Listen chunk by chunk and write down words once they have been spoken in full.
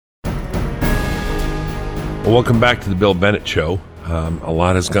Well, welcome back to the Bill Bennett Show. A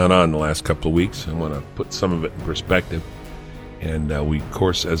lot has gone on the last couple of weeks. I want to put some of it in perspective. And we, of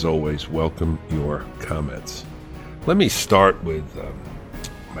course, as always, welcome your comments. Let me start with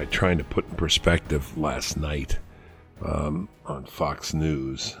my trying to put in perspective last night on Fox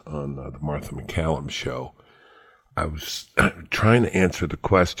News on the Martha McCallum show. I was trying to answer the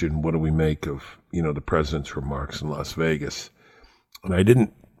question, what do we make of, the president's remarks in Las Vegas? And I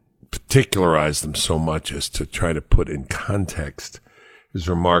didn't particularize them so much as to try to put in context his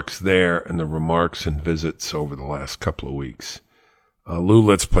remarks there and the remarks and visits over the last couple of weeks. Lou,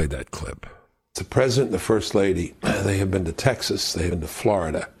 let's play that clip. The president and the first lady, they have been to Texas, they have been to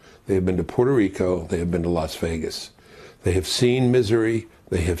Florida, they have been to Puerto Rico, they have been to Las Vegas. They have seen misery,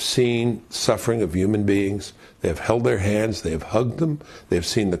 they have seen suffering of human beings, they have held their hands, they have hugged them, they have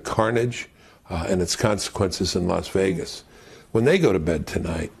seen the carnage and its consequences in Las Vegas. When they go to bed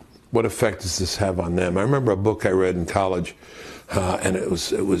tonight, what effect does this have on them? I remember a book I read in college, and it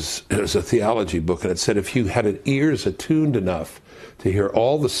was a theology book, and it said if you had ears attuned enough to hear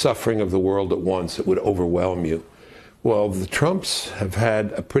all the suffering of the world at once, it would overwhelm you. Well, the Trumps have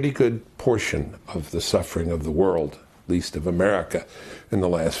had a pretty good portion of the suffering of the world, at least of America, in the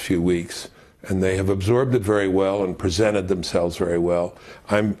last few weeks, and they have absorbed it very well and presented themselves very well.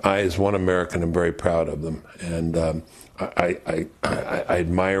 I, as one American, am very proud of them, and I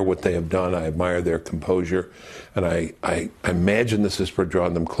admire what they have done. I admire their composure, and I imagine this has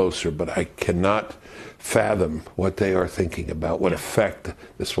drawn them closer, but I cannot fathom what they are thinking about, what effect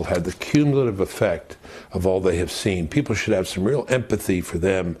this will have, the cumulative effect of all they have seen. People should have some real empathy for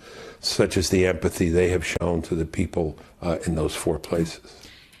them, such as the empathy they have shown to the people in those four places.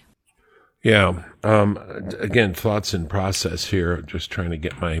 Yeah. Again, thoughts in process here, just trying to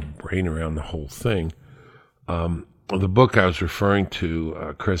get my brain around the whole thing. The book I was referring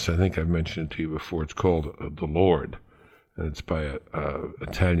to, Chris, I think I've mentioned it to you before. It's called The Lord, and it's by an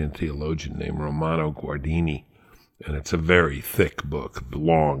Italian theologian named Romano Guardini, and it's a very thick book,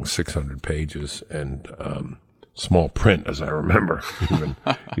 long, 600 pages, and small print, as I remember,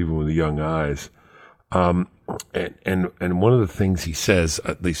 even with young eyes. And one of the things he says,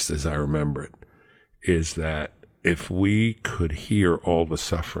 at least as I remember it, is that if we could hear all the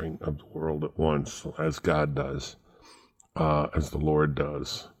suffering of the world at once, as God does, as the Lord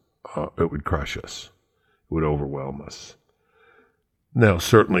does, it would crush us. It would overwhelm us. Now,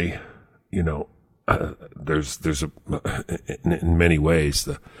 certainly, there's in many ways,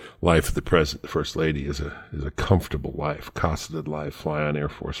 the life of the president, the first lady, is a comfortable life, cosseted life, fly on Air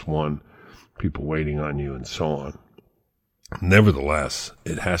Force One, people waiting on you, and so on. Nevertheless,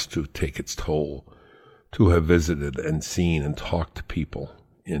 it has to take its toll to have visited and seen and talked to people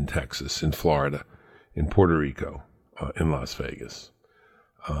in Texas, in Florida, in Puerto Rico, in Las Vegas.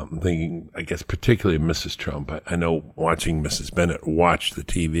 I'm thinking, I guess, particularly of Mrs. Trump. I know watching Mrs. Bennett watch the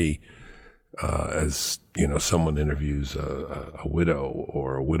TV as, someone interviews a widow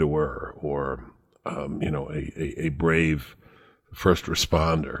or a widower or, a brave first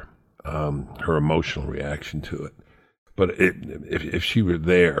responder, her emotional reaction to it. But if she were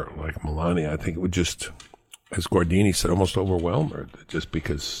there, like Melania, I think it would just, as Guardini said, almost overwhelm her, just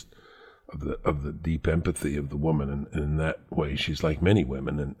because of the deep empathy of the woman, and in that way she's like many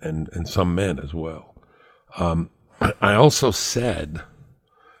women and some men as well. I also said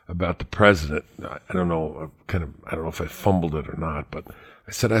about the president, I don't know if I fumbled it or not, but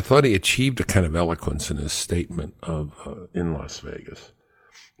I said I thought he achieved a kind of eloquence in his statement in Las Vegas,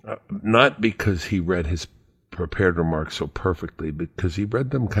 not because he read his prepared remarks so perfectly, because he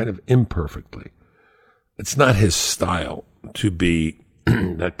read them kind of imperfectly. It's not his style to be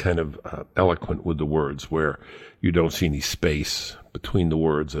that kind of eloquent with the words, where you don't see any space between the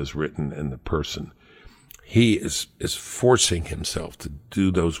words as written and the person. He is forcing himself to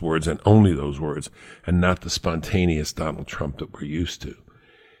do those words and only those words, and not the spontaneous Donald Trump that we're used to.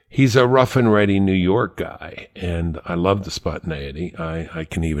 He's a rough and ready New York guy, and I love the spontaneity. I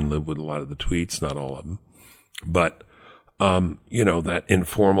can even live with a lot of the tweets, not all of them. But, that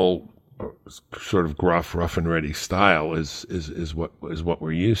informal, sort of gruff, rough and ready style is what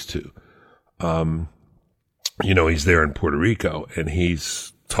we're used to. He's there in Puerto Rico, and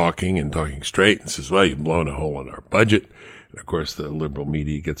he's talking straight and says, well, you've blown a hole in our budget. And of course, the liberal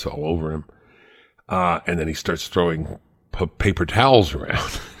media gets all over him. And then he starts throwing paper towels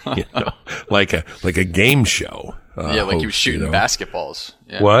around, like a game show. Like he was shooting basketballs.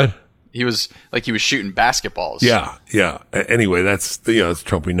 Yeah. What? He was shooting basketballs. Yeah. Anyway, that's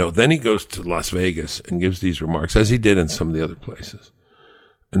Trump we know. Then he goes to Las Vegas and gives these remarks, as he did in some of the other places.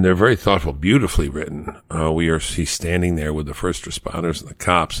 And they're very thoughtful, beautifully written. He's standing there with the first responders and the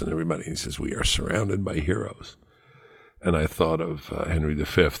cops and everybody. He says, "We are surrounded by heroes." And I thought of Henry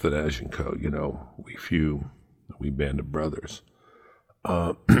V at Agincourt, we few, we band of brothers.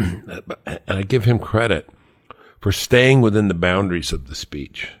 And I give him credit for staying within the boundaries of the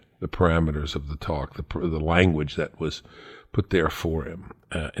speech, the parameters of the talk, the language that was put there for him.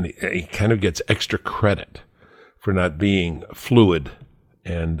 And he kind of gets extra credit for not being fluid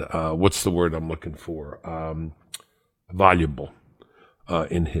and what's the word I'm looking for? Voluble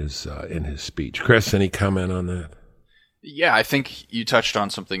in his speech. Chris, any comment on that? Yeah, I think you touched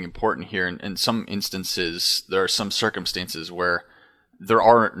on something important here. In some instances, there are some circumstances where there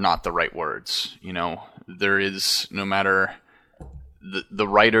are not the right words. There is, no matter the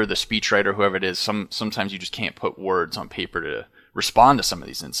writer, the speechwriter, whoever it is, sometimes you just can't put words on paper to respond to some of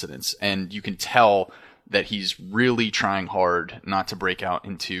these incidents. And you can tell that he's really trying hard not to break out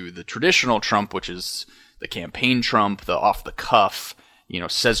into the traditional Trump, which is the campaign Trump, the off the cuff,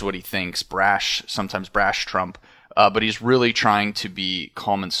 says what he thinks, sometimes brash Trump. But he's really trying to be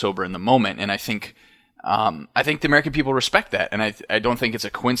calm and sober in the moment. And I think the American people respect that. And I don't think it's a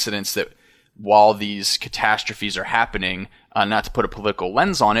coincidence that while these catastrophes are happening, not to put a political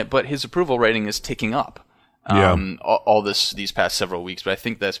lens on it, but his approval rating is ticking up. All these past several weeks, but I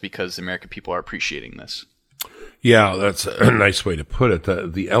think that's because the American people are appreciating this. Yeah, that's a nice way to put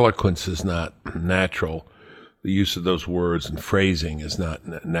it. The eloquence is not natural. The use of those words and phrasing is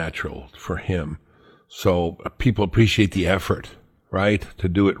not natural for him. So people appreciate the effort, right, to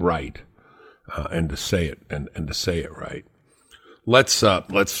do it right, and to say it and to say it right. Let's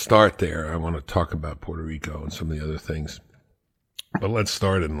start there. I want to talk about Puerto Rico and some of the other things, but let's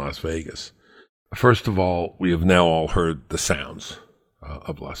start in Las Vegas. First of all, we have now all heard the sounds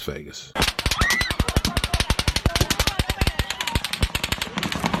of Las Vegas.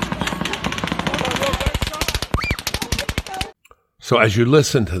 So as you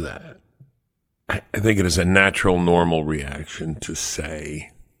listen to that, I think it is a natural, normal reaction to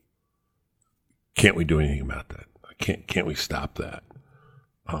say, can't we do anything about that? Can't we stop that?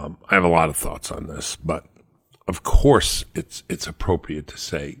 I have a lot of thoughts on this, but of course it's appropriate to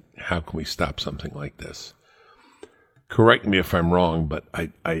say, how can we stop something like this? Correct me if I'm wrong, but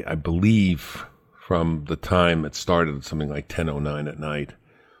I believe from the time it started at something like 10:09 at night,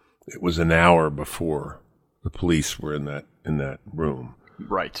 it was an hour before the police were in that room.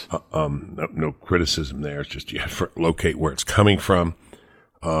 Right. No criticism there. It's just you have to locate where it's coming from.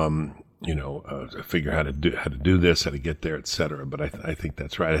 Figure how to do this, how to get there, etc. But I think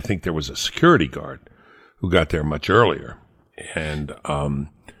that's right. I think there was a security guard who got there much earlier, and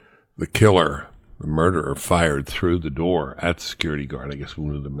the murderer, fired through the door at the security guard. I guess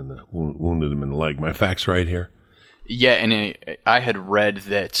wounded him in the leg. My facts right here? Yeah, and I had read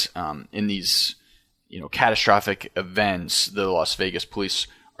that in these catastrophic events, the Las Vegas police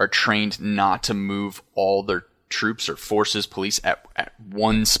are trained not to move all their troops or forces, police at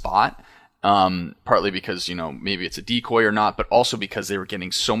one spot. Partly because, maybe it's a decoy or not, but also because they were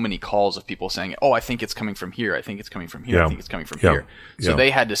getting so many calls of people saying, "Oh, I think it's coming from here. I think it's coming from here. I think it's coming from here." So they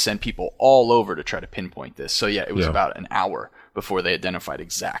had to send people all over to try to pinpoint this. So yeah, it was about an hour before they identified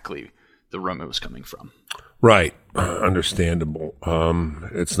exactly the room it was coming from. Right. Understandable.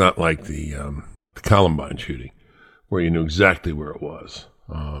 It's not like the Columbine shooting where you knew exactly where it was.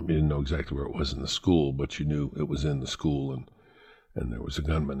 You didn't know exactly where it was in the school, but you knew it was in the school and there was a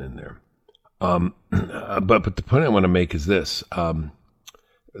gunman in there. But the point I want to make is this.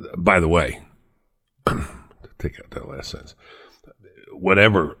 By the way, to take out that last sentence,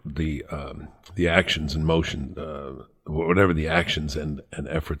 whatever the actions and motion, whatever the actions and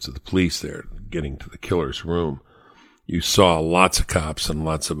efforts of the police there getting to the killer's room, you saw lots of cops and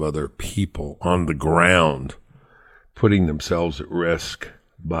lots of other people on the ground putting themselves at risk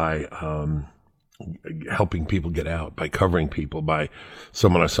by helping people get out, by covering people, by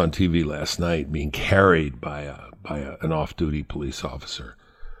someone I saw on TV last night being carried by an off-duty police officer.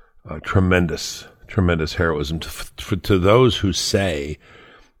 Tremendous heroism. To those who say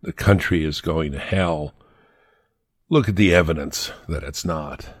the country is going to hell, look at the evidence that it's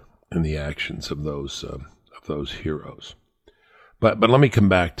not in the actions of those heroes. But let me come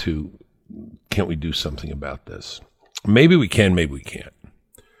back to, can't we do something about this? Maybe we can, maybe we can't.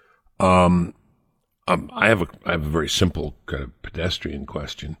 I have a very simple kind of pedestrian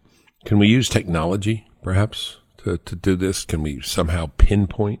question. Can we use technology, perhaps, to do this? Can we somehow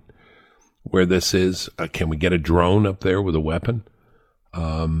pinpoint where this is? Can we get a drone up there with a weapon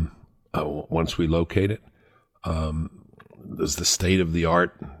once we locate it? Does the state of the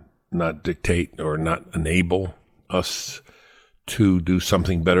art not dictate or not enable us to do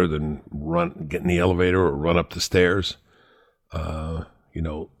something better than get in the elevator or run up the stairs, 1930s,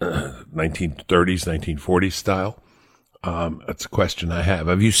 1940s style? That's a question I have.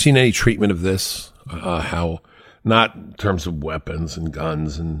 Have you seen any treatment of this? How, not in terms of weapons and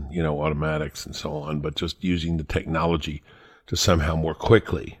guns and, automatics and so on, but just using the technology to somehow more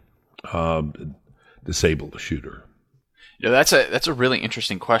quickly disable the shooter? That's a really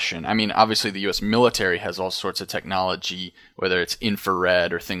interesting question. I mean, obviously the U.S. military has all sorts of technology, whether it's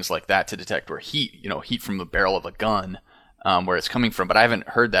infrared or things like that, to detect where heat from the barrel of a gun, where it's coming from. But I haven't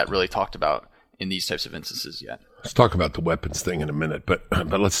heard that really talked about in these types of instances yet. Let's talk about the weapons thing in a minute, but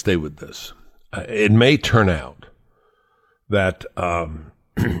let's stay with this. It may turn out that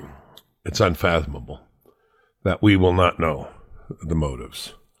it's unfathomable that we will not know the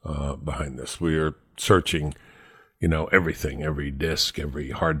motives behind this. We are searching, everything, every disk,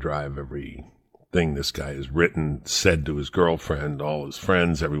 every hard drive, every thing this guy has written, said to his girlfriend, all his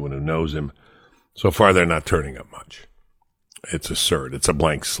friends, everyone who knows him. So far, they're not turning up much. It's absurd. It's a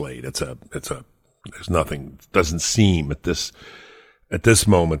blank slate. There's nothing. It doesn't seem at this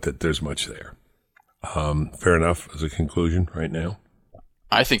moment that there's much there. Fair enough as a conclusion right now?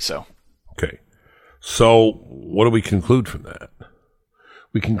 I think so. Okay. So what do we conclude from that?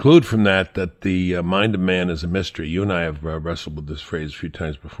 We conclude from that the mind of man is a mystery. You and I have wrestled with this phrase a few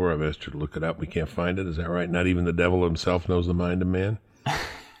times before. I've asked you to look it up. We can't find it. Is that right? Not even the devil himself knows the mind of man?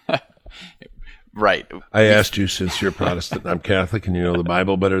 Right. I asked you, since you're Protestant and I'm Catholic and you know the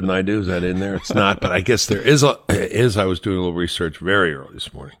Bible better than I do. Is that in there? It's not, but I guess there is. I was doing a little research very early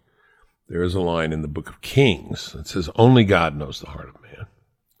this morning. There is a line in the book of Kings that says, only God knows the heart of man.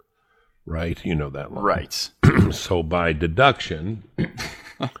 Right? You know that line. Right. So by deduction,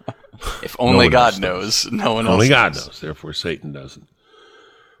 if only God knows, no one else only God knows. knows. Therefore, Satan doesn't.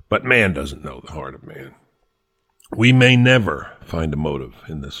 But man doesn't know the heart of man. We may never find a motive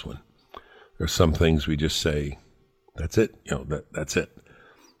in this one. There's some things we just say, that's it. That's it.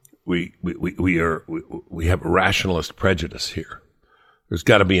 We have a rationalist prejudice here. There's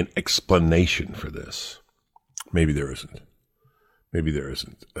got to be an explanation for this. Maybe there isn't.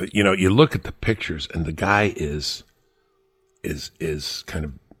 You look at the pictures and the guy is kind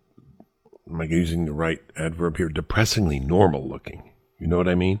of, am I using the right adverb here? Depressingly normal looking. You know what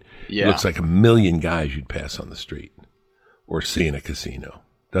I mean? Yeah. He looks like a million guys you'd pass on the street or see in a casino,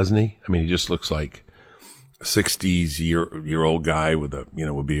 doesn't he? I mean, he just looks like a 60s year old guy with a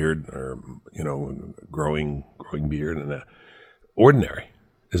beard or growing beard and ordinary.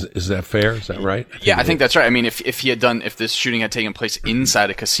 Is that fair? Is that right? I think that's right. I mean, if this shooting had taken place inside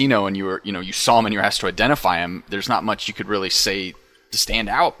a casino and you saw him and you were asked to identify him, there's not much you could really say to stand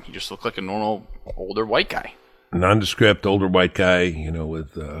out. He just looked like a normal older white guy. Nondescript older white guy,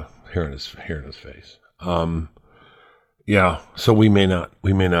 with hair in his face. So we may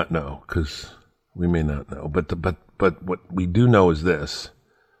not know because we may not know. But what we do know is this: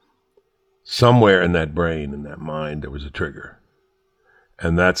 somewhere in that brain, in that mind, there was a trigger.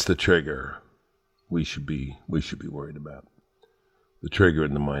 And that's the trigger we should be worried about. The trigger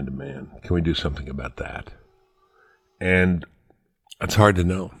in the mind of man. Can we do something about that? And it's hard to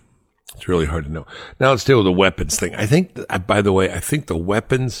know. It's really hard to know. Now let's deal with the weapons thing. I think the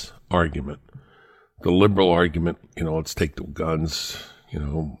weapons argument, the liberal argument, let's take the guns, by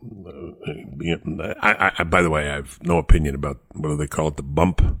the way, I have no opinion about, what do they call it? The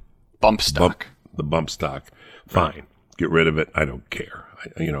bump stock. The bump stock. Fine. Get rid of it. I don't care.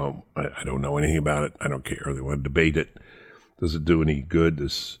 I don't know anything about it. I don't care. They want to debate it. Does it do any good?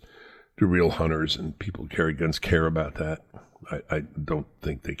 Do real hunters and people who carry guns care about that? I don't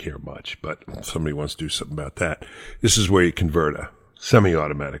think they care much, but if somebody wants to do something about that, this is where you convert a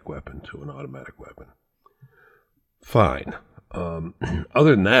semi-automatic weapon to an automatic weapon. Fine.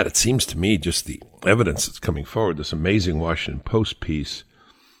 Other than that, it seems to me just the evidence that's coming forward, this amazing Washington Post piece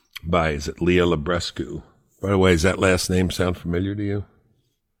by, is it Leah Labrescu? By the way, does that last name sound familiar to you?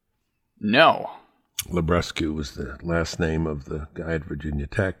 No. Labrescu was the last name of the guy at Virginia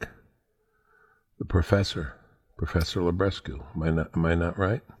Tech, the Professor Labrescu. Am I not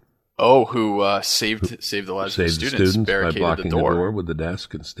right? Oh, who saved the lives of the students, by blocking the door with the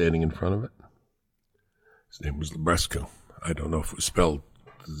desk and standing in front of it? His name was Labrescu. I don't know if it was spelled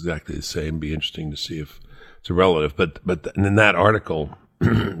exactly the same. Be interesting to see if it's a relative. But in that article,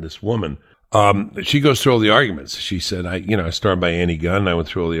 this woman, she goes through all the arguments. She said, I started by anti-gun. I went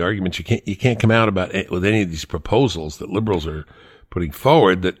through all the arguments. You can't come out with any of these proposals that liberals are putting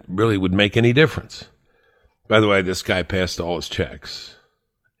forward that really would make any difference. By the way, this guy passed all his checks,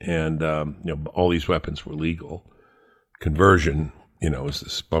 and all these weapons were legal. Conversion, is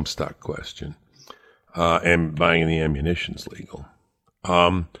this bump stock question. and buying the ammunition's legal.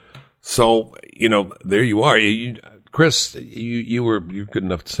 So, there you are. Chris, you're good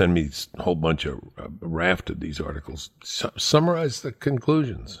enough to send me a whole bunch of a raft of these articles. Summarize the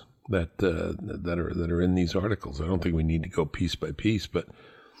conclusions that are in these articles. I don't think we need to go piece by piece, but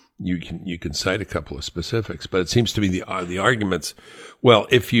you can cite a couple of specifics. But it seems to me the arguments. Well,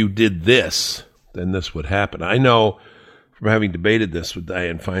 if you did this, then this would happen. I know from having debated this with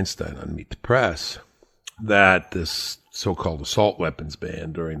Dianne Feinstein on Meet the Press that this so-called assault weapons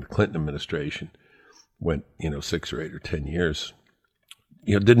ban during the Clinton administration went 6 or 8 or 10 years,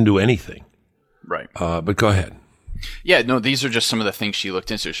 didn't do anything. Right. But go ahead. Yeah, no, these are just some of the things she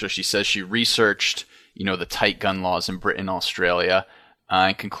looked into. So she says she researched, the tight gun laws in Britain, Australia,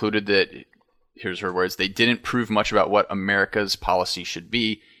 and concluded that, here's her words, they didn't prove much about what America's policy should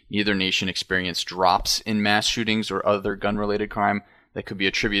be. Neither nation experienced drops in mass shootings or other gun-related crime that could be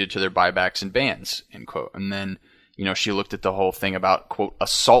attributed to their buybacks and bans, end quote. And then, she looked at the whole thing about, quote,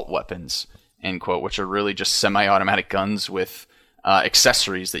 assault weapons, end quote, which are really just semi-automatic guns with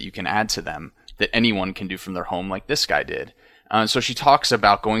accessories that you can add to them that anyone can do from their home like this guy did. So she talks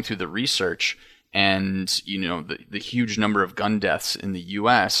about going through the research and, the huge number of gun deaths in the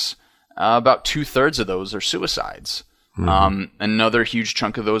U.S., about 2/3 of those are suicides. Mm-hmm. Another huge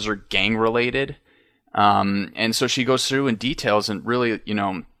chunk of those are gang-related. And so she goes through and details, and really,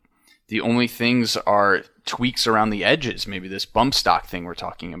 the only things are tweaks around the edges, maybe this bump stock thing we're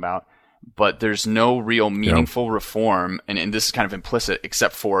talking about. But there's no real meaningful reform, and this is kind of implicit,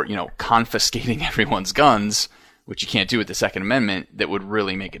 except for, confiscating everyone's guns, which you can't do with the Second Amendment, that would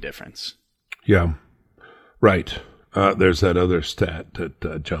really make a difference. Yeah, right. There's that other stat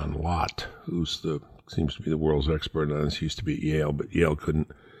that John Lott, seems to be the world's expert on this, used to be at Yale, but Yale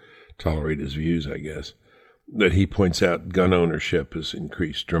couldn't tolerate his views, I guess, that he points out gun ownership has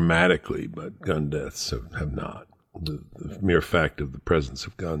increased dramatically, but gun deaths have not. The mere fact of the presence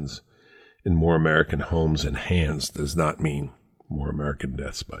of guns in more American homes and hands does not mean more American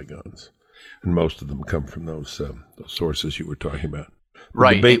deaths by guns. And most of them come from those sources you were talking about.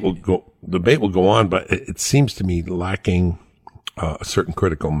 Right. The debate will go on, but it seems to me lacking a certain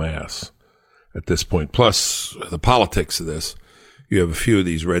critical mass at this point. Plus, the politics of this, you have a few of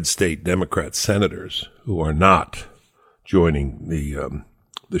these red state Democrat senators who are not joining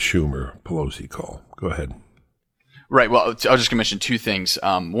the Schumer-Pelosi call. Go ahead. Right. Well, I was just going to mention two things.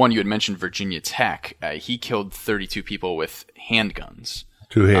 One, you had mentioned Virginia Tech. He killed 32 people with handguns.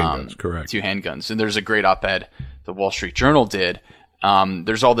 2 handguns, correct. 2 handguns. And there's a great op-ed the Wall Street Journal did.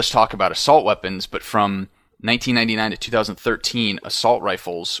 There's all this talk about assault weapons, but from 1999 to 2013, assault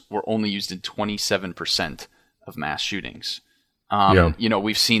rifles were only used in 27% of mass shootings.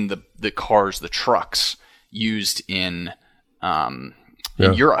 We've seen the cars, the trucks used in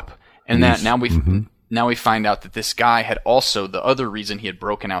Europe. And that now we've... Mm-hmm. Now we find out that this guy had also, the other reason he had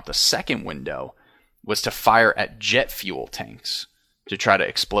broken out the second window was to fire at jet fuel tanks to try to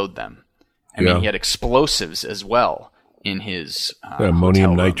explode them. I mean, he had explosives as well in his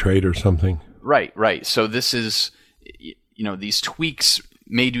ammonium nitrate or something. Right. So this is, these tweaks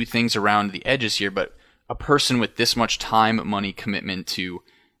may do things around the edges here, but a person with this much time, money, commitment to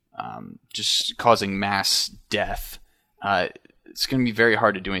just causing mass death, it's going to be very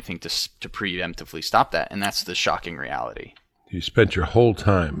hard to do anything to preemptively stop that, and that's the shocking reality. You spent your whole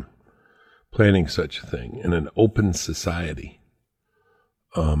time planning such a thing in an open society.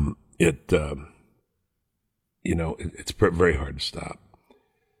 It's very hard to stop.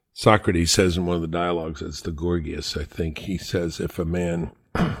 Socrates says in one of the dialogues, it's the Gorgias, I think, he says if a man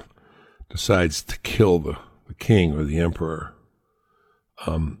decides to kill the king or the emperor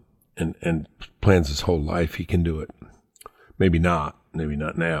and plans his whole life, he can do it. Maybe not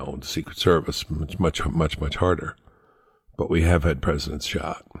now. The Secret Service, much harder. But we have had presidents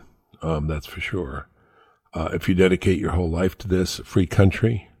shot. That's for sure. If you dedicate your whole life to this, a free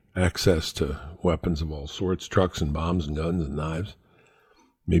country, access to weapons of all sorts, trucks and bombs and guns and knives,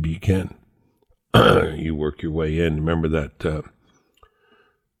 maybe you can. You work your way in. Remember that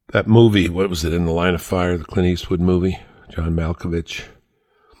movie, what was it, In the Line of Fire, the Clint Eastwood movie? John Malkovich.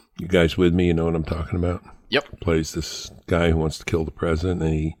 You guys with me? You know what I'm talking about? Yep. Plays this guy who wants to kill the president,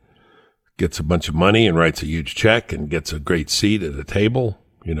 and he gets a bunch of money and writes a huge check and gets a great seat at a table,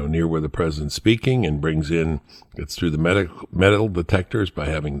 near where the president's speaking, and gets through the metal detectors by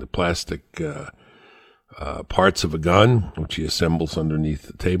having the plastic parts of a gun, which he assembles underneath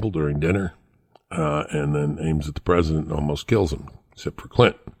the table during dinner, and then aims at the president and almost kills him, except for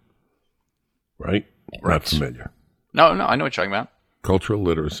Clinton. Right? Not familiar. No, I know what you're talking about. Cultural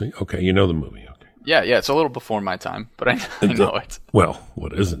literacy. Okay, you know the movie. Okay. Yeah, it's a little before my time, but I know it. Well,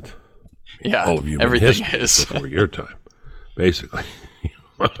 what isn't? Yeah, all of human everything history is before your time, basically.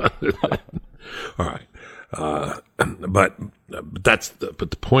 All right, but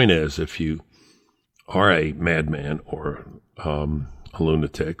the point is, if you are a madman or a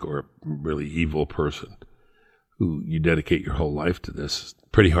lunatic or a really evil person who you dedicate your whole life to this, it's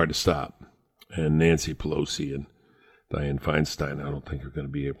pretty hard to stop. And Nancy Pelosi and Dianne Feinstein, I don't think are going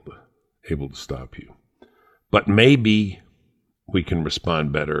to be able to stop you. But maybe we can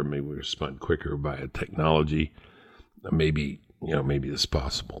respond better. Maybe we respond quicker via technology. Maybe it's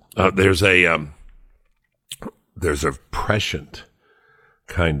possible. There's a prescient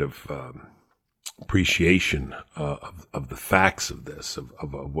kind of appreciation of the facts of this, of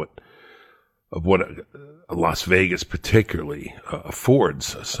what Las Vegas particularly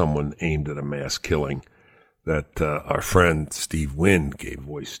affords someone aimed at a mass killing that our friend Steve Wynn gave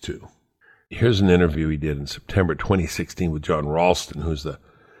voice to. Here's an interview he did in September 2016 with John Ralston, who's the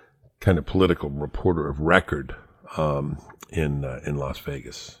kind of political reporter of record in Las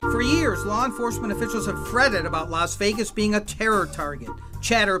Vegas. For years, law enforcement officials have fretted about Las Vegas being a terror target.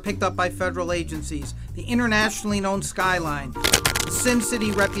 Chatter picked up by federal agencies, the internationally known skyline, the Sin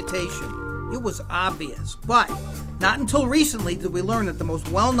City reputation. It was obvious, but not until recently did we learn that the most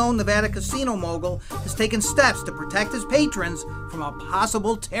well-known Nevada casino mogul has taken steps to protect his patrons from a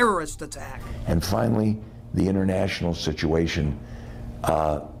possible terrorist attack. And finally, the international situation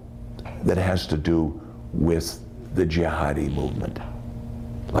that has to do with the jihadi movement.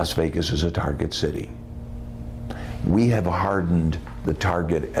 Las Vegas is a target city. We have hardened the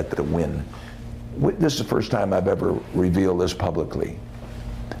target at the Wynn. This is the first time I've ever revealed this publicly.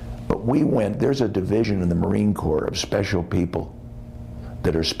 But there's a division in the Marine Corps of special people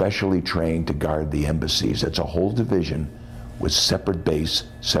that are specially trained to guard the embassies. It's a whole division with separate base,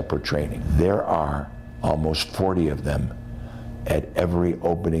 separate training. There are almost 40 of them at every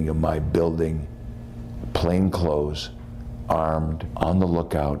opening of my building, plain clothes, armed, on the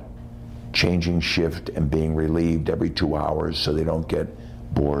lookout, changing shift and being relieved every 2 hours so they don't get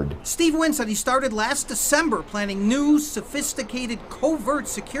bored. Steve Wynn said he started last December planning new, sophisticated, covert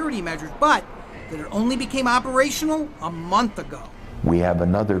security measures, but that it only became operational a month ago. We have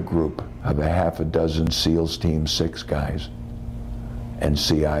another group of a half a dozen SEALs Team 6 guys and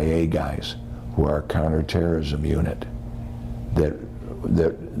CIA guys who are a counterterrorism unit that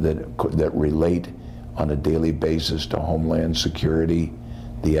relate on a daily basis to Homeland Security,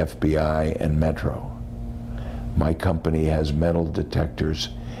 the FBI, and Metro. My company has metal detectors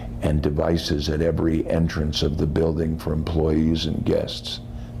and devices at every entrance of the building for employees and guests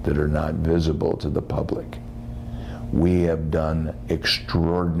that are not visible to the public. We have done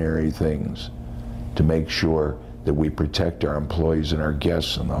extraordinary things to make sure that we protect our employees and our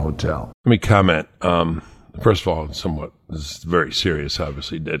guests in the hotel. Let me comment. First of all, this is very serious,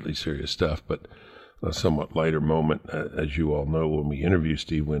 obviously deadly serious stuff, but a somewhat lighter moment. As you all know, when we interview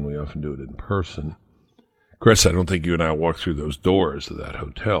Steve Wynn, we often do it in person. Chris, I don't think you and I walked through those doors of that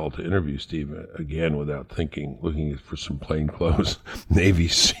hotel to interview Steve again without looking for some plainclothes Navy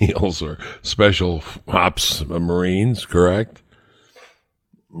SEALs or special ops Marines, correct?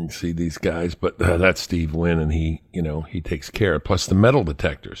 You see these guys, but that's Steve Wynn, and he takes care. Plus the metal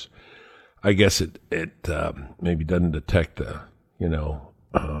detectors. I guess it maybe doesn't detect the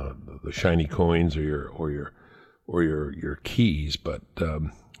shiny coins or your keys, but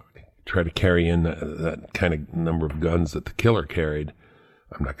try to carry in that kind of number of guns that the killer carried.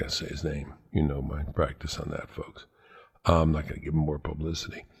 I'm not going to say his name. You know my practice on that, folks. I'm not going to give him more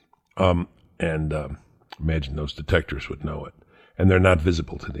publicity. Imagine those detectors would know it. And they're not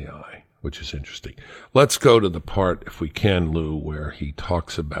visible to the eye, which is interesting. Let's go to the part, if we can, Lou, where he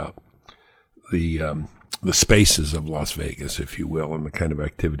talks about the spaces of Las Vegas, if you will, and the kind of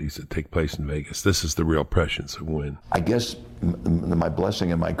activities that take place in Vegas. This is the real prescience of Wynn. I guess my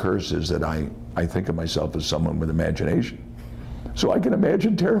blessing and my curse is that I think of myself as someone with imagination. So I can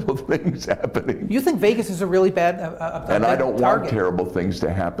imagine terrible things happening. You think Vegas is a really bad and I don't target. want terrible things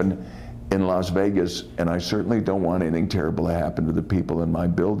to happen in Las Vegas, and I certainly don't want anything terrible to happen to the people in my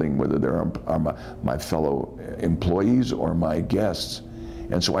building, whether they're my fellow employees or my guests.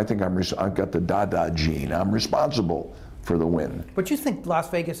 And so I think I've got the Dada gene. I'm responsible for the Wynn. But you think Las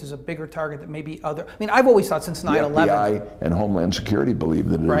Vegas is a bigger target than maybe other... I mean, I've always thought since 9/11... The FBI and Homeland Security believe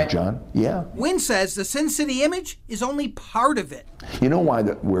that it is, John. Yeah. Wynn says the Sin City image is only part of it. You know why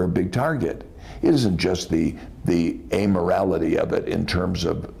we're a big target? It isn't just the amorality of it in terms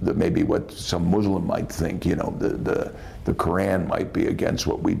of maybe what some Muslim might think. You know, the Quran might be against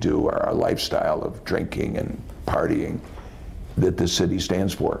what we do, or our lifestyle of drinking and partying that the city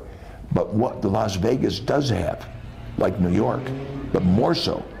stands for. But what the Las Vegas does have, like New York, but more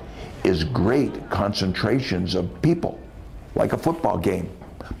so, is great concentrations of people, like a football game.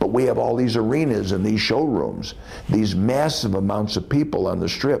 But we have all these arenas and these showrooms, these massive amounts of people on the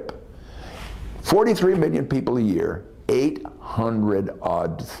Strip. 43 million people a year,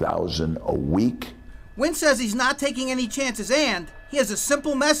 800-odd thousand a week. Wynn says he's not taking any chances, and he has a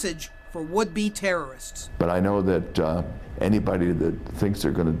simple message for would-be terrorists. But I know that anybody that thinks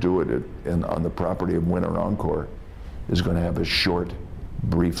they're going to do it on the property of Wynn or Encore is going to have a short,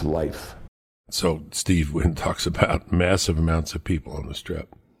 brief life. So Steve Wynn talks about massive amounts of people on the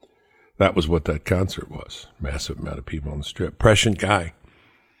Strip. That was what that concert was, massive amount of people on the Strip. Prescient guy.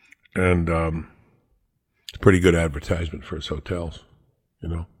 And it's a pretty good advertisement for his hotels,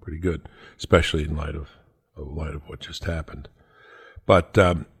 pretty good, especially in light of what just happened. But,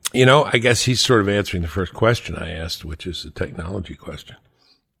 I guess he's sort of answering the first question I asked, which is the technology question.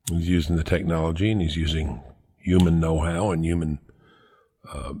 He's using the technology, and he's using human know-how and human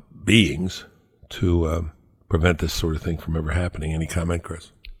beings to prevent this sort of thing from ever happening. Any comment,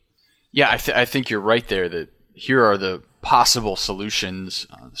 Chris? Yeah, I think you're right there that here are the possible solutions,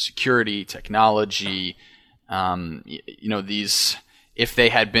 security, technology, these, if they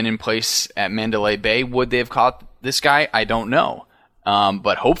had been in place at Mandalay Bay, would they have caught this guy? I don't know.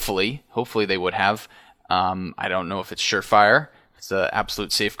 But hopefully they would have. I don't know if it's surefire, if it's an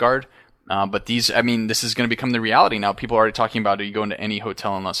absolute safeguard. But this is going to become the reality now. People are already talking about it. You go into any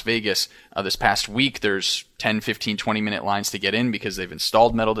hotel in Las Vegas this past week, there's 10, 15, 20-minute lines to get in because they've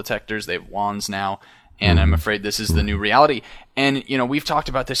installed metal detectors. They have wands now. And I'm afraid this is the new reality. And, we've talked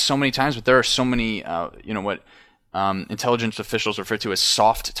about this so many times, but there are so many, what intelligence officials refer to as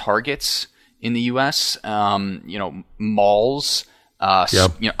soft targets in the U.S., malls,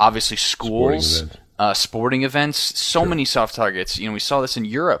 obviously schools, sporting events, so many soft targets. We saw this in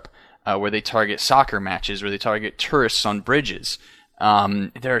Europe where they target soccer matches, where they target tourists on bridges.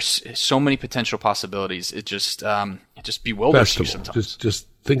 There are so many potential possibilities. It just bewilders you sometimes. Just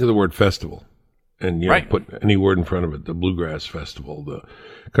think of the word festival. And right. Put any word in front of it: the Bluegrass Festival, the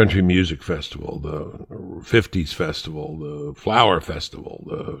Country Music Festival, the 50s Festival, the Flower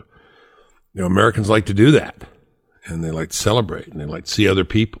Festival. Americans like to do that, and they like to celebrate, and they like to see other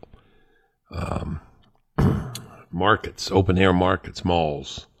people. Markets, open air markets,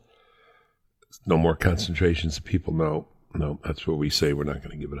 malls. No more concentrations of people. No, that's what we say. We're not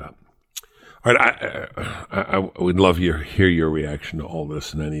going to give it up. All right, I would love to hear your reaction to all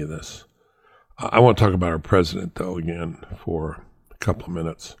this and any of this. I want to talk about our president, though, again, for a couple of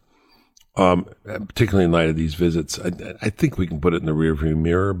minutes, particularly in light of these visits. I think we can put it in the rearview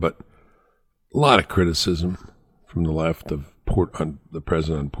mirror, but a lot of criticism from the left of on the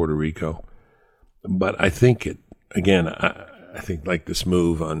president on Puerto Rico. But I think I think like this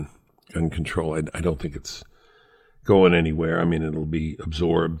move on gun control, I don't think it's going anywhere. I mean, it'll be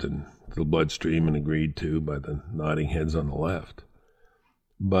absorbed into the bloodstream and agreed to by the nodding heads on the left.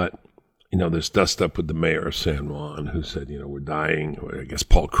 But there's dust up with the mayor of San Juan who said, we're dying. I guess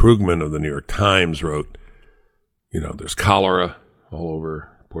Paul Krugman of the New York Times wrote, there's cholera all over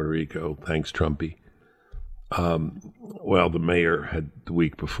Puerto Rico. Thanks, Trumpy. Well, the mayor had the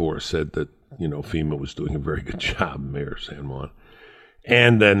week before said that, FEMA was doing a very good job, Mayor of San Juan.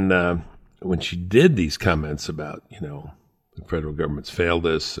 And then when she did these comments about, the federal government's failed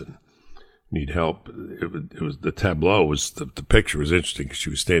us and need help. It was the tableau was the picture was interesting because she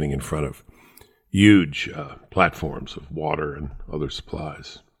was standing in front of huge platforms of water and other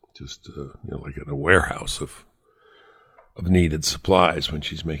supplies, just like in a warehouse of needed supplies when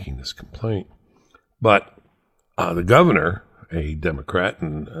she's making this complaint. But the governor, a Democrat,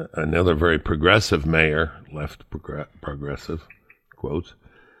 and another very progressive mayor, left progressive quotes,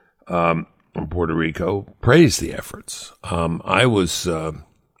 in Puerto Rico, praised the efforts. I was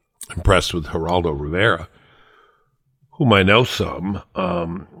impressed with Geraldo Rivera, whom I know some,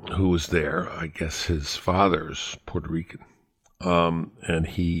 who was there. I guess his father's Puerto Rican. And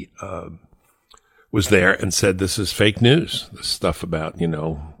he was there and said this is fake news, this stuff about,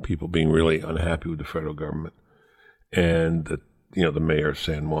 people being really unhappy with the federal government. And that, the mayor of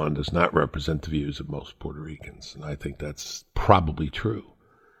San Juan does not represent the views of most Puerto Ricans. And I think that's probably true.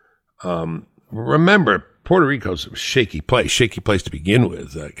 Remember, Puerto Rico's a shaky place to begin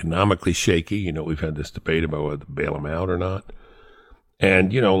with, economically shaky. We've had this debate about whether to bail them out or not.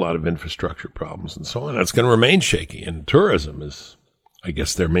 And, a lot of infrastructure problems and so on. That's going to remain shaky. And tourism is, I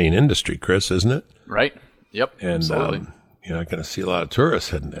guess, their main industry, Chris, isn't it? Right. Yep. And absolutely. You're not going to see a lot of tourists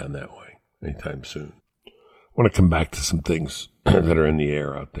heading down that way anytime soon. I want to come back to some things that are in the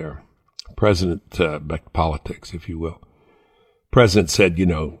air out there. President, back to politics, if you will. President said,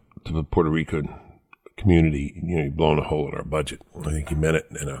 to the Puerto Rican community, you've blown a hole in our budget. I think he meant it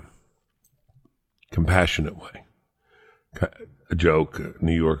in a compassionate way. A joke, a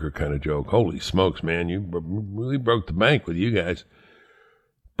New Yorker kind of joke. Holy smokes, man, you really broke the bank with you guys.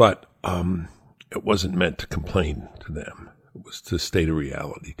 But it wasn't meant to complain to them. It was to state a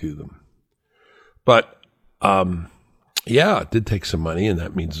reality to them. But, yeah, it did take some money, and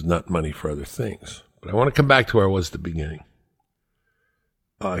that means not money for other things. But I want to come back to where I was at the beginning.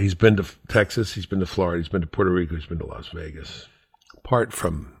 He's been to Texas, he's been to Florida, he's been to Puerto Rico, he's been to Las Vegas. Apart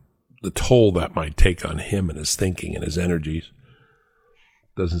from the toll that might take on him and his thinking and his energies,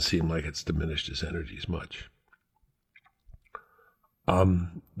 doesn't seem like it's diminished his energies much.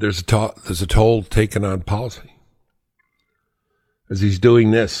 There's a toll taken on policy. As he's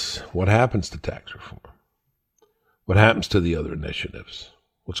doing this, what happens to tax reform? What happens to the other initiatives?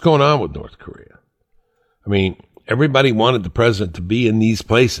 What's going on with North Korea? I mean, everybody wanted the president to be in these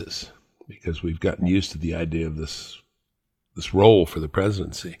places because we've gotten used to the idea of this role for the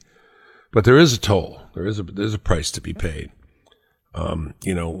presidency. But there is a toll. There's a price to be paid.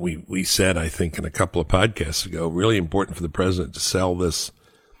 We said, I think, in a couple of podcasts ago, really important for the president to sell this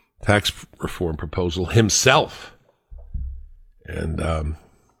tax reform proposal himself. And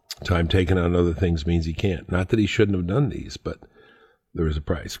time taken on other things means he can't. Not that he shouldn't have done these, but there is a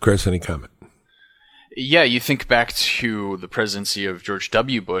price. Chris, any comment? Yeah, you think back to the presidency of George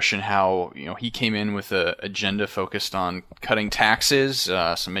W. Bush and how he came in with an agenda focused on cutting taxes,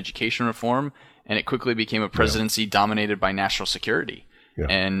 some education reform, and it quickly became a presidency dominated by national security. Yeah.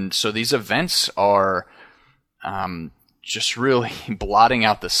 And so these events are just really blotting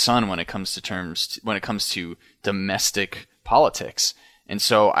out the sun when it comes to domestic politics. And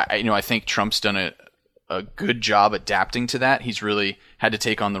so I think Trump's done a good job adapting to that. He's really had to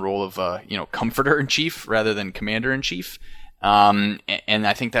take on the role of comforter in chief rather than commander in chief. And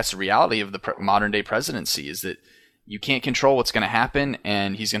I think that's the reality of the modern day presidency, is that you can't control what's going to happen,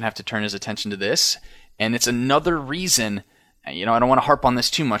 and he's going to have to turn his attention to this. And it's another reason, I don't want to harp on this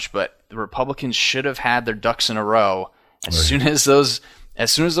too much, but the Republicans should have had their ducks in a row as soon as those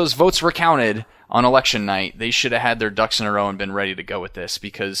votes were counted on election night. They should have had their ducks in a row and been ready to go with this,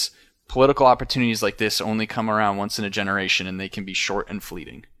 because political opportunities like this only come around once in a generation, and they can be short and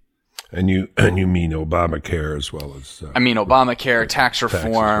fleeting. And you mean Obamacare as well as... Obamacare, tax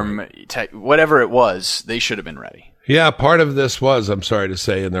reform, whatever it was, they should have been ready. Yeah, part of this was, I'm sorry to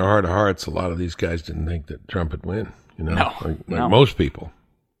say, in their heart of hearts, a lot of these guys didn't think that Trump would win. Most people.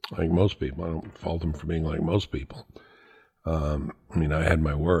 Like most people. I don't fault him for being like most people. I had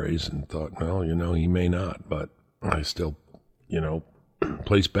my worries and thought, well, he may not, but I still,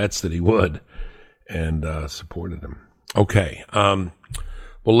 placed bets that he would, and supported him. Okay.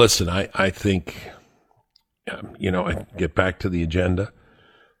 Well, listen, I think, I get back to the agenda.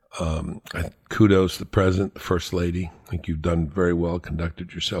 Kudos to the president, the first lady. I think you've done very well,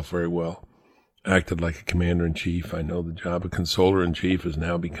 conducted yourself very well, acted like a commander-in-chief. I know the job of consoler-in-chief has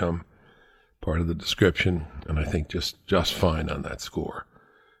now become part of the description, and I think just fine on that score.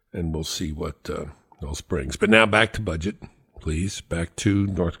 And we'll see what else brings. But now back to budget, please. Back to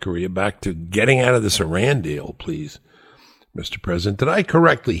North Korea. Back to getting out of this Iran deal, please, Mr. President. Did I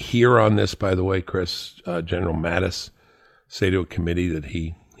correctly hear on this, by the way, Chris, General Mattis say to a committee that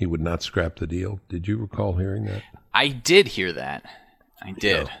he would not scrap the deal? Did you recall hearing that? I did hear that. I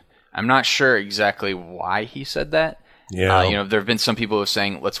did. Yeah. I'm not sure exactly why he said that. Yeah. There have been some people who are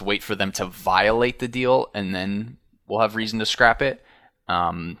saying, let's wait for them to violate the deal and then we'll have reason to scrap it.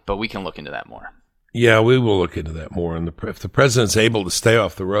 But we can look into that more. Yeah, we will look into that more. And if the president's able to stay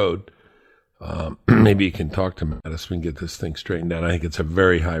off the road, maybe you can talk to Mattis. We can get this thing straightened out. I think it's a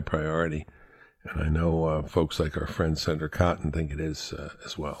very high priority. And I know folks like our friend Senator Cotton think it is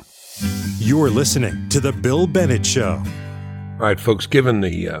as well. You're listening to The Bill Bennett Show. All right, folks, given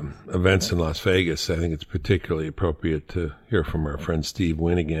the events in Las Vegas, I think it's particularly appropriate to hear from our friend Steve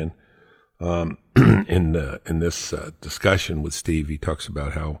Wynn again. In this discussion with Steve, he talks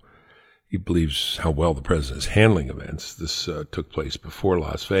about how he believes how well the president is handling events. This took place before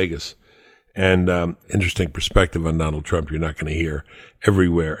Las Vegas. And interesting perspective on Donald Trump you're not going to hear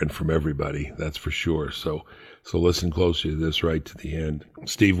everywhere and from everybody, that's for sure. So listen closely to this right to the end.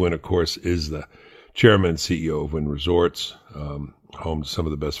 Steve Wynn, of course, is the chairman and CEO of Wynn Resorts, home to some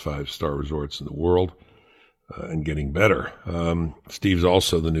of the best 5-star resorts in the world, and getting better. Steve's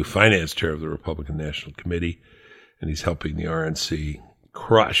also the new finance chair of the Republican National Committee, and he's helping the RNC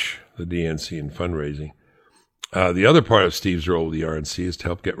crush the DNC in fundraising. The other part of Steve's role with the RNC is to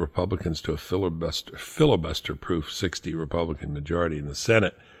help get Republicans to a filibuster-proof 60 Republican majority in the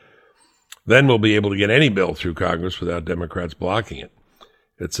Senate. Then we'll be able to get any bill through Congress without Democrats blocking it.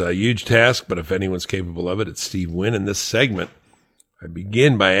 It's a huge task, but if anyone's capable of it, it's Steve Wynn. In this segment, I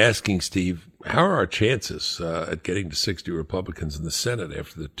begin by asking Steve How are our chances at getting to 60 Republicans in the Senate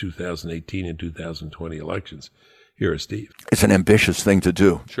after the 2018 and 2020 elections? Here is Steve. It's an ambitious thing to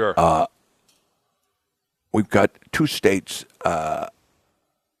do. Sure. We've got two states,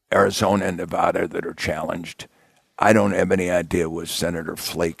 Arizona and Nevada, that are challenged. I don't have any idea what Senator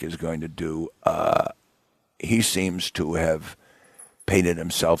Flake is going to do. He seems to have painted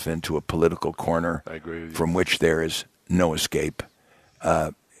himself into a political corner I agree with you. from which there is no escape.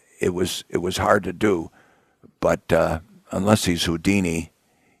 It was hard to do, but unless he's Houdini,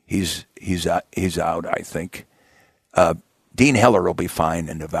 he's out. I think Dean Heller will be fine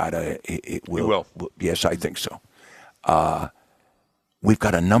in Nevada. He will. Yes, I think so. We've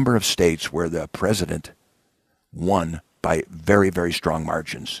got a number of states where the president won by very, very strong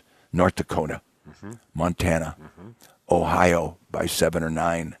margins. North Dakota, Montana, Ohio by 7 or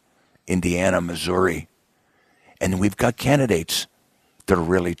 9, Indiana, Missouri. And we've got candidates that are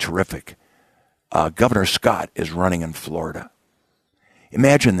really terrific. Governor Scott is running in Florida.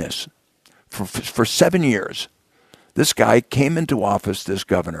 Imagine this. For 7 years, this guy came into office, this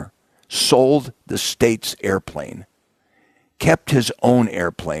governor, sold the state's airplane, kept his own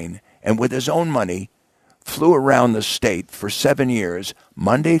airplane, and with his own money, flew around the state for 7 years,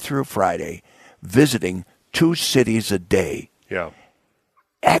 Monday through Friday, visiting 2 cities a day. Yeah.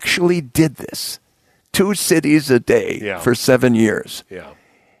 Actually did this. 2 cities a day for 7 years. Yeah.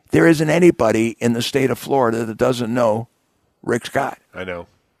 There isn't anybody in the state of Florida that doesn't know Rick Scott. I know.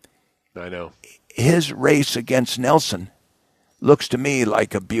 His race against Nelson looks to me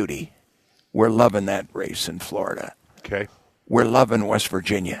like a beauty. We're loving that race in Florida. Okay. We're loving West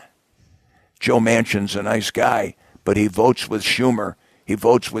Virginia. Joe Manchin's a nice guy, but he votes with Schumer. He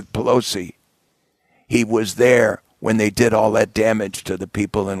votes with Pelosi. He was there when they did all that damage to the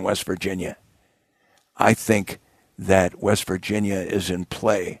people in West Virginia. I think that West Virginia is in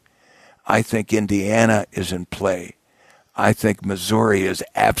play. I think Indiana is in play. I think Missouri is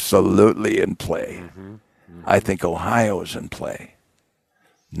absolutely in play. I think Ohio is in play.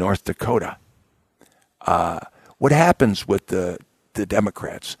 North Dakota. What happens with the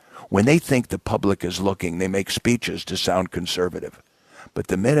Democrats? When they think the public is looking, they make speeches to sound conservative. But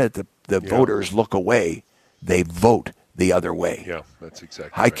the minute the voters look away, they vote the other way. Yeah, that's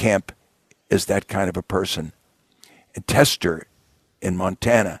exactly right. Heitkamp is that kind of a person. And Tester in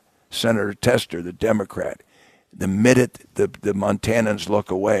Montana, Senator Tester, the Democrat, the minute the Montanans look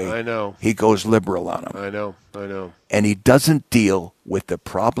away, I know. he goes liberal on them. I know. And he doesn't deal with the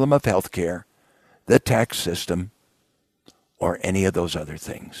problem of health care, the tax system, or any of those other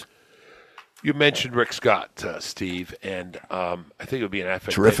things. You mentioned Rick Scott, Steve, and I think it would be an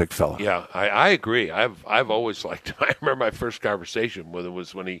affectation. Terrific fellow. Yeah, I agree. I've always liked him. I remember my first conversation with him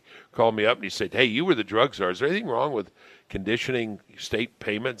was when he called me up and he said, "Hey, you were the drug czar. Is there anything wrong with conditioning state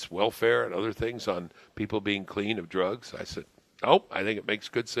payments, welfare, and other things on people being clean of drugs?" I said, "Oh, I think it makes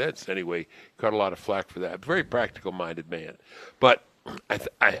good sense." Anyway, caught a lot of flack for that. Very practical-minded man. But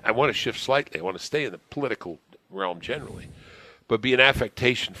I want to shift slightly. I want to stay in the political realm generally. But be an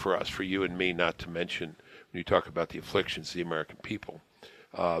affectation for us, for you and me, not to mention when you talk about the afflictions of the American people,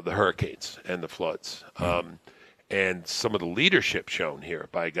 the hurricanes and the floods, and some of the leadership shown here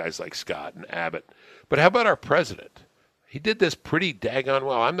by guys like Scott and Abbott. But how about our president? He did this pretty daggone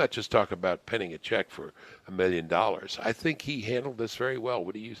well. I'm not just talking about penning a check for $1 million. I think he handled this very well.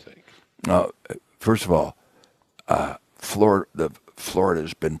 What do you think? First of all,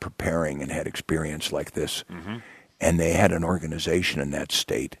 Florida's been preparing and had experience like this. And they had an organization in that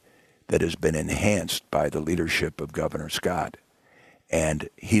state that has been enhanced by the leadership of Governor Scott. And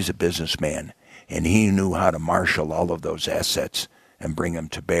he's a businessman, and he knew how to marshal all of those assets and bring them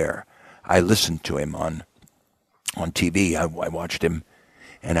to bear. I listened to him on TV. I watched him,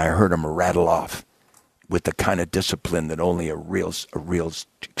 and I heard him rattle off with the kind of discipline that only a real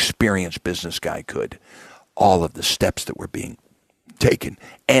experienced business guy could, all of the steps that were being taken.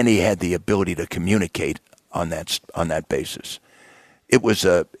 And he had the ability to communicate on that basis. It was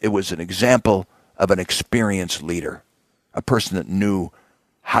an example of an experienced leader, a person that knew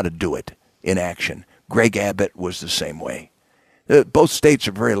how to do it in action. Greg Abbott was the same way. Both states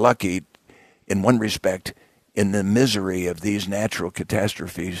are very lucky in one respect. In the misery of these natural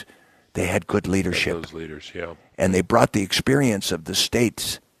catastrophes, they had good leadership. Those leaders, yeah. And they brought the experience of the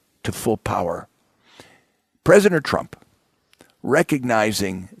states to full power. President Trump,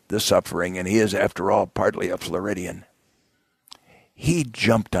 recognizing the suffering, and he is, after all, partly a Floridian, he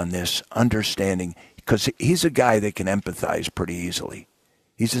jumped on this, understanding, because he's a guy that can empathize pretty easily.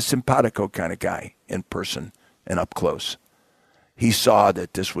 He's a simpatico kind of guy in person and up close. He saw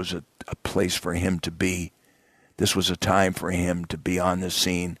that this was a place for him to be. This was a time for him to be on the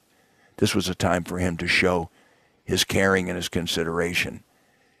scene. this was a time for him to show his caring and his consideration.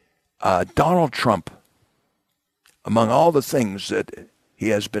 Donald Trump, among all the things that he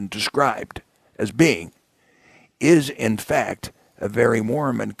has been described as being, is in fact a very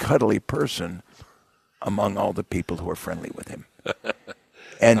warm and cuddly person among all the people who are friendly with him.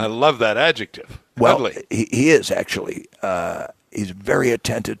 And I love that adjective. well, Cuddly. he is actually. He's very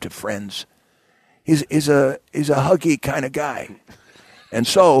attentive to friends. He's a huggy kind of guy, and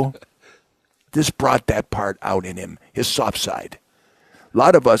so this brought that part out in him, his soft side. A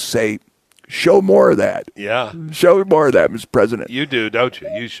lot of us say, "Show more of that." Yeah. Show more of that, Mr. President. You do, don't you?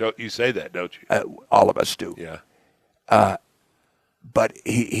 You say that, don't you? All of us do. Yeah. But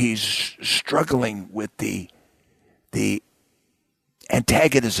he's struggling with the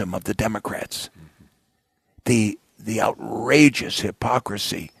antagonism of the Democrats, the outrageous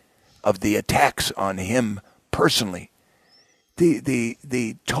hypocrisy of the attacks on him personally,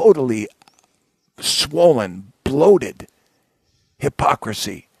 the totally swollen, bloated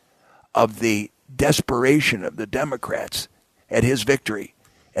hypocrisy of the desperation of the Democrats at his victory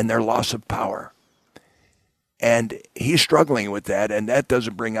and their loss of power. And he's struggling with that, and that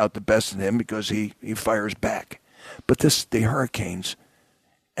doesn't bring out the best in him because he fires back. But the hurricanes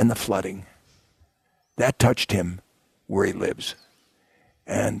and the flooding, that touched him where he lives.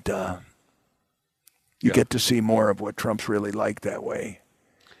 And you get to see more of what Trump's really like that way.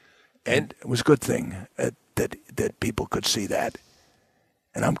 And it was a good thing that people could see that.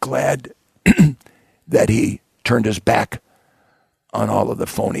 And I'm glad that he turned his back on all of the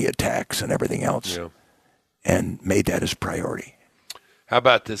phony attacks and everything else. Yeah. And made that his priority. How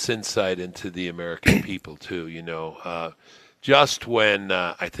about this insight into the American people, too? Just when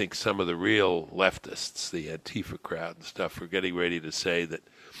I think some of the real leftists, the Antifa crowd and stuff, were getting ready to say that,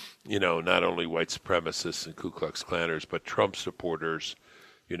 not only white supremacists and Ku Klux Klanners, but Trump supporters,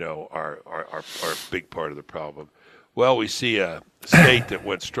 are a big part of the problem. Well, we see a state that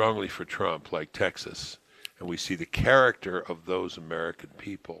went strongly for Trump, like Texas, and we see the character of those American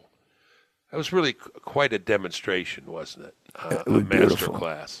people. That was really quite a demonstration, wasn't it? It was a master beautiful.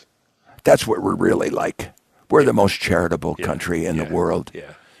 class. That's what we're really like. We're the most charitable country in the world.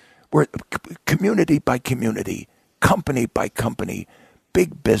 Yeah. We're community by community, company by company,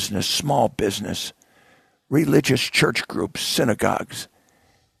 big business, small business, religious church groups, synagogues.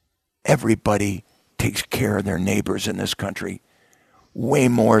 Everybody takes care of their neighbors in this country way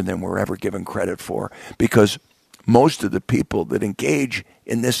more than we're ever given credit for, because most of the people that engage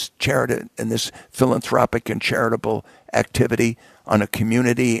in this philanthropic and charitable activity on a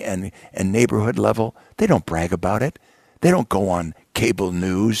community and neighborhood level, they don't brag about it. They don't go on cable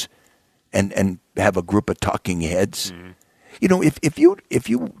news and have a group of talking heads. Mm-hmm. If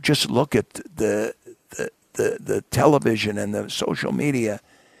you just look at the television and the social media,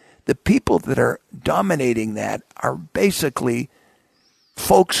 the people that are dominating that are basically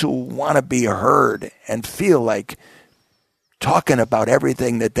folks who want to be heard and feel like talking about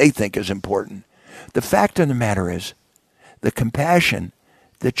everything that they think is important. The fact of the matter is, the compassion,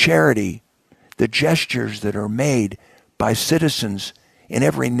 the charity, the gestures that are made by citizens in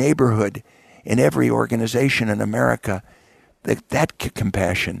every neighborhood, in every organization in America, that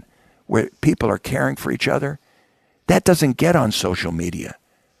compassion, where people are caring for each other, that doesn't get on social media.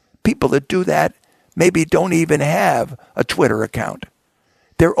 People that do that maybe don't even have a Twitter account.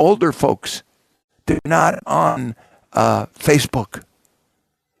 They're older folks. They're not on Facebook.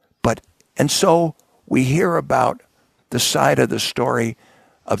 And so we hear about the side of the story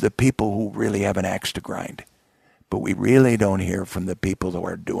of the people who really have an axe to grind. But we really don't hear from the people who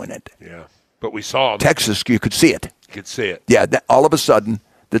are doing it. Yeah. But we saw them. Texas, you could see it. You could see it. Yeah, all of a sudden,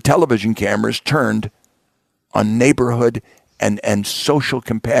 the television cameras turned on neighborhood and social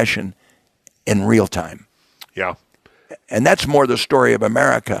compassion in real time. Yeah. And that's more the story of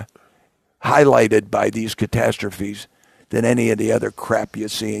America, highlighted by these catastrophes, than any of the other crap you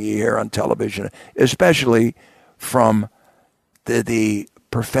see and you hear on television, especially from the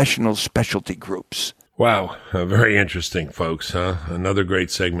professional specialty groups. Wow. Very interesting, folks, huh? Another great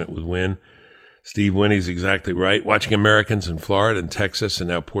segment with Wynn. Steve Wynn, he's exactly right. Watching Americans in Florida and Texas and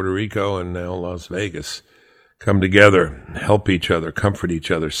now Puerto Rico and now Las Vegas come together, help each other, comfort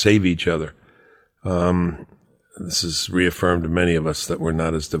each other, save each other. This has reaffirmed to many of us that we're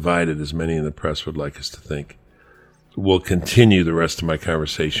not as divided as many in the press would like us to think. We'll continue the rest of my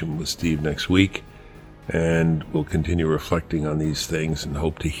conversation with Steve next week, and we'll continue reflecting on these things and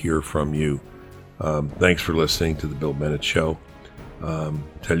hope to hear from you. Thanks for listening to The Bill Bennett Show.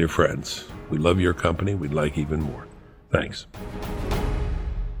 Tell your friends. We love your company. We'd like even more. Thanks.